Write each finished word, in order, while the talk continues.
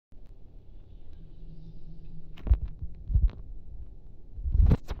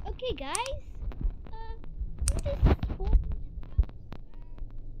Okay, guys. I'm just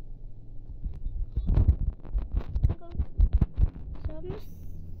holding it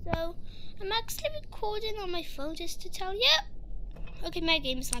out. So I'm actually recording on my phone just to tell you. Okay, my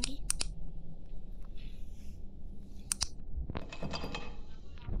game is laggy.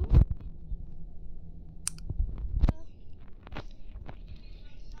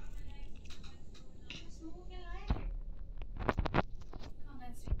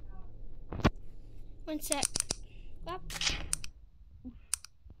 One sec. Up.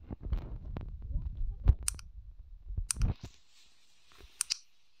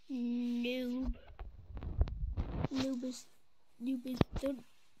 Noob.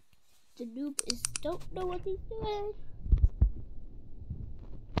 The noob don't know what he's doing.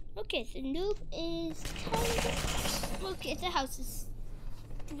 Okay, the noob is telling. Okay, the house is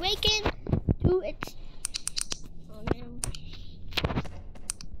breaking to its. Oh no.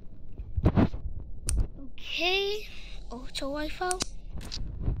 Okay, auto rifle.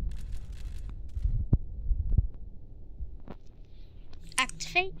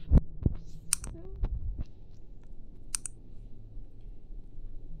 Activate.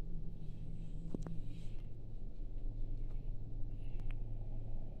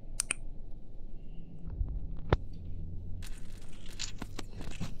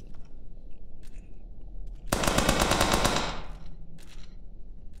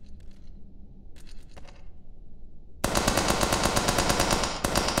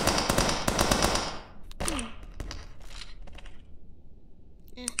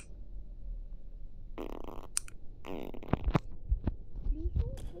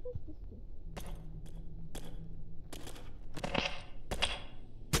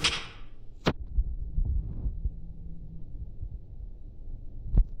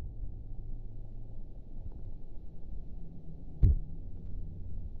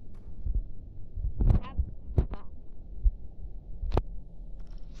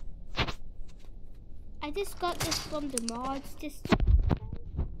 I just got this from the mods. Just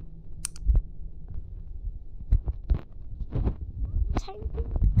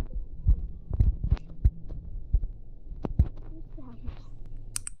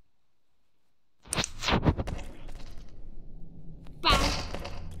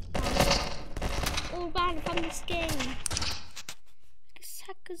all banned from this game. Because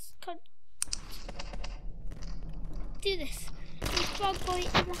hackers can't do this. This frog boy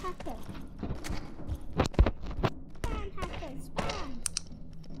is a hacker. Ban hackers, ban.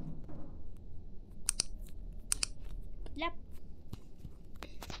 Yep.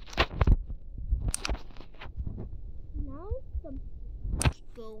 Now some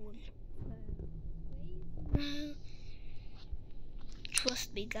gold.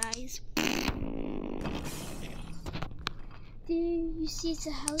 Trust me, guys. Do you see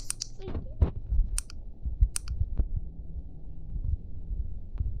the house?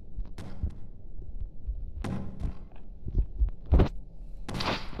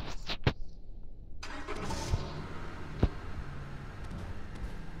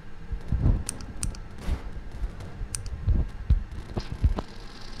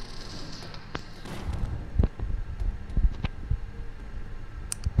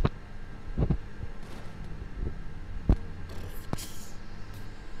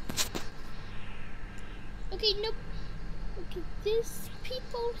 Okay, nope. Okay, there's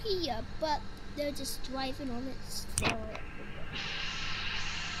people here, but they're just driving on it. So.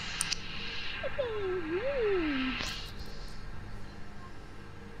 Okay.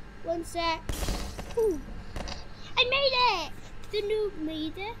 One sec. Ooh. I made it! The noob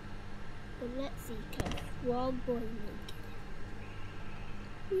made it. But let's see, can Frog Boy make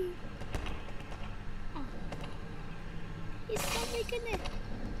it? Oh. He's not making it.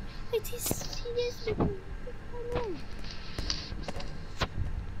 Wait, he is making it.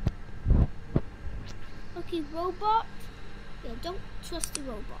 Okay, robot. Yeah, don't trust the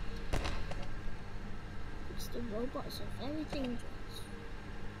robot. Because the robots are very dangerous.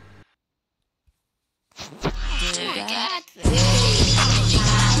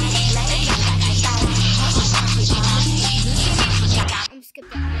 I'm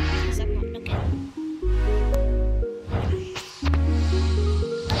skipping that because I'm not looking.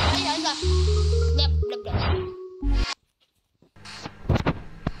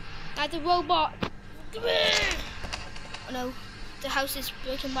 The robot. Oh no, the house is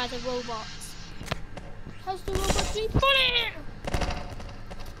broken by the robots. How's the robot being funny?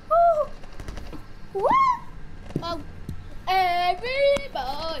 Woo! Oh,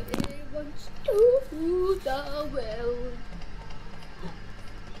 everybody wants to rule the world.